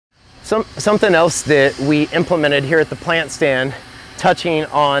Something else that we implemented here at the plant stand, touching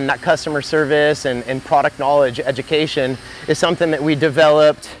on that customer service and product knowledge education, is something that we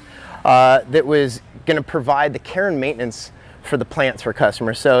developed that was going to provide the care and maintenance for the plants for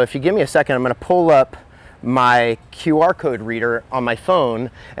customers. So if you give me a second, I'm going to pull up my QR code reader on my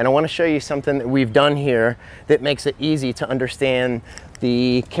phone, and I want to show you something that we've done here that makes it easy to understand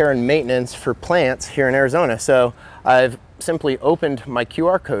the care and maintenance for plants here in Arizona. So I've simply opened my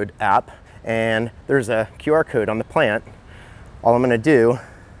QR code app, and there's a QR code on the plant. All I'm going to do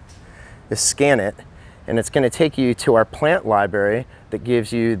is scan it, and it's going to take you to our plant library that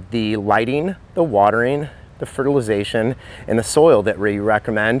gives you the lighting, the watering, the fertilization, and the soil that we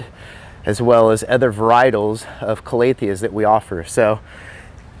recommend, as well as other varietals of calatheas that we offer. So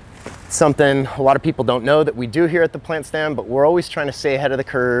something a lot of people don't know that we do here at the plant stand, but we're always trying to stay ahead of the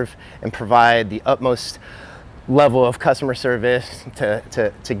curve and provide the utmost level of customer service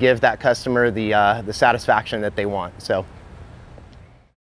to give that customer the satisfaction that they want. So